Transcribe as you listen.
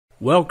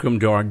Welcome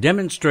to our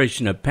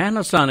demonstration of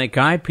Panasonic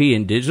IP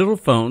and Digital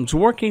phones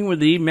working with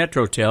the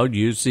E-MetroTel's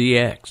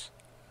UCX.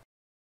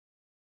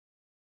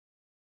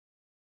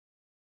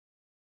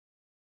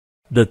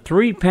 The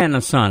three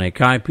Panasonic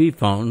IP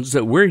phones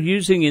that we're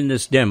using in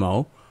this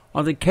demo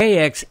are the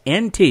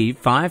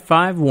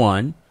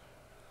KX-NT551,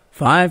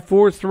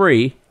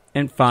 543,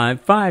 and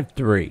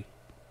 553.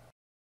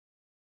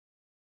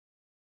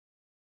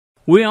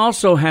 We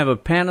also have a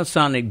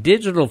Panasonic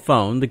digital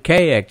phone, the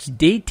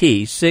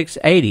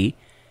KX-DT680,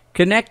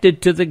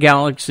 connected to the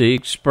Galaxy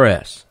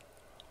Express.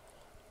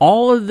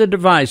 All of the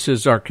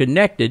devices are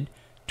connected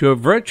to a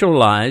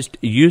virtualized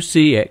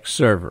UCX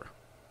server.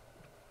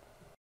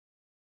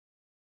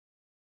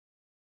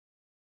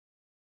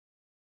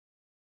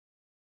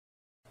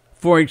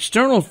 For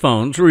external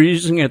phones, we're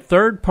using a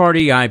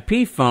third-party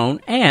IP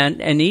phone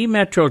and an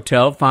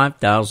E-MetroTel's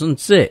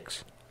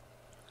 5006.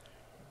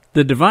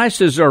 The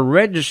devices are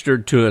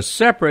registered to a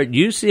separate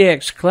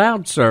UCX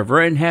cloud server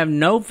and have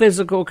no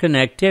physical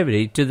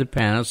connectivity to the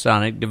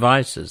Panasonic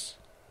devices.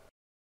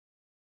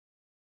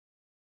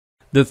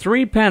 The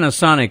three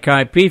Panasonic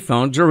IP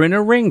phones are in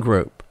a ring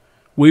group.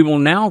 We will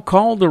now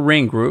call the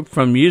ring group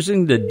from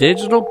using the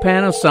digital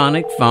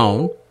Panasonic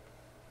phone.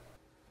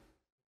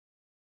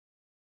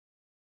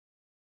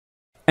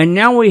 And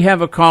now we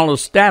have a call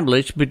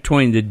established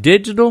between the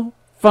digital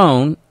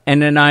phone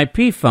and an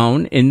IP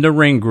phone in the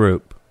ring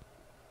group.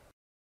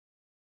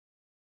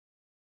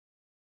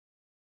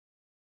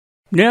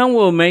 Now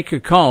we'll make a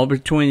call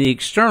between the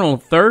external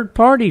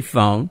third-party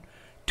phone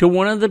to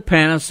one of the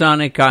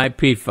Panasonic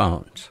IP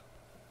phones.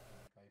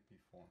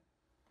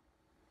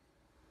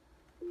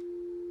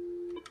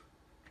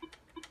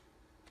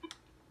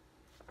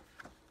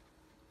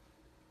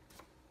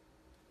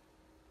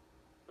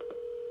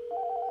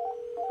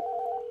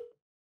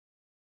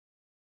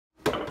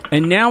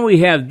 And now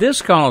we have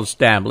this call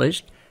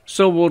established,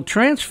 so we'll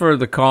transfer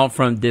the call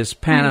from this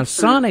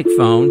Panasonic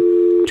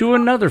phone to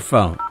another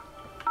phone.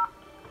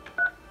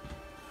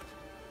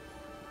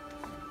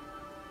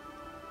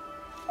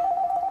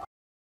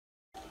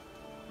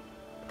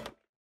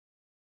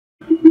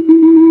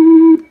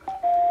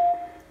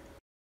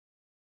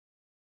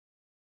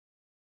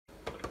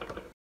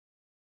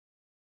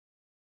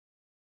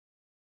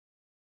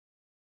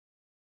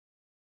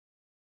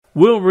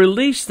 We'll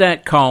release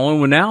that call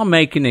and will now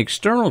make an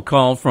external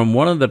call from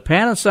one of the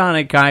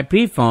Panasonic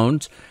IP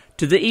phones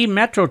to the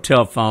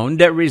E-MetroTel's phone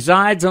that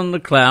resides on the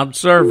cloud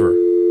server.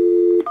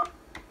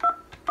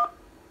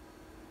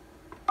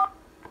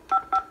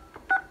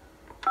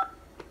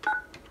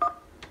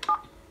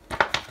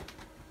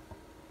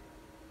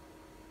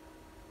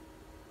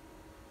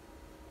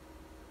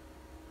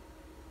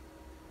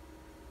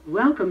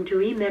 Welcome to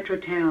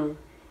E-MetroTel's.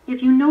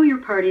 If you know your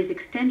party's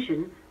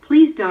extension,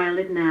 please dial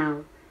it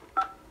now.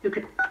 You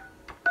can...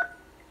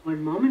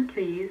 One moment,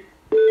 please.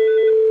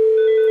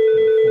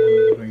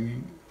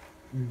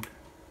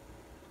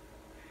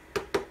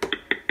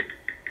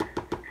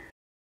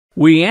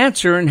 We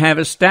answer and have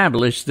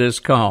established this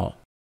call.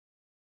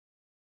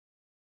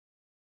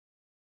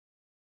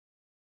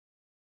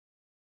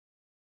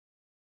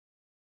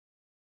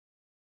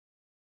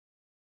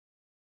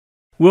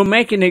 We'll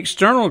make an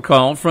external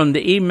call from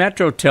the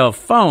E-MetroTel's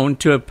phone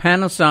to a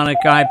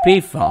Panasonic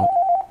IP phone.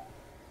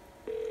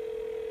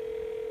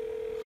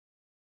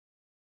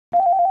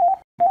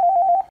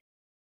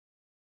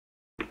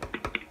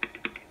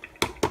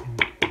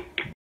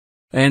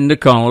 And the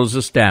call is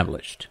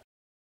established.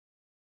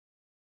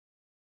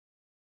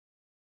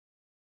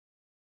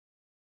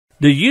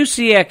 The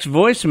UCX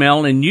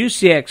voicemail and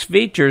UCX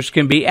features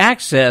can be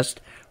accessed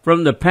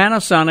from the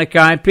Panasonic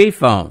IP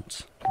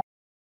phones.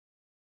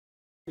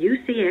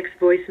 UCX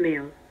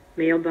voicemail.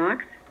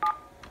 Mailbox.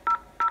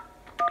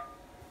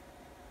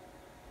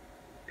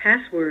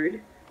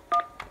 Password.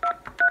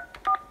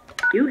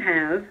 You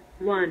have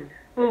 1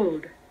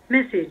 old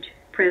message.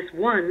 Press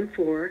 1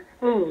 for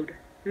old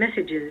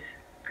messages.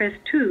 Press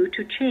 2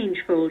 to change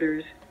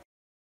folders.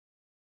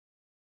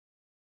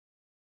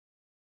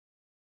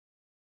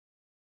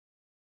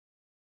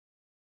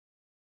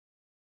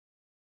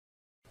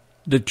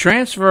 The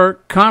transfer,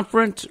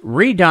 conference,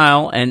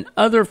 redial, and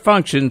other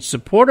functions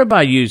supported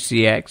by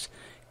UCX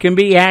can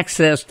be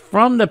accessed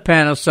from the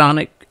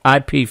Panasonic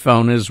IP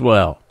phone as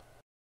well.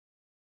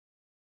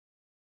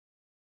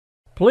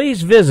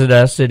 Please visit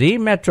us at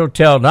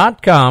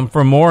E-MetroTel's.com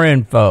for more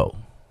info.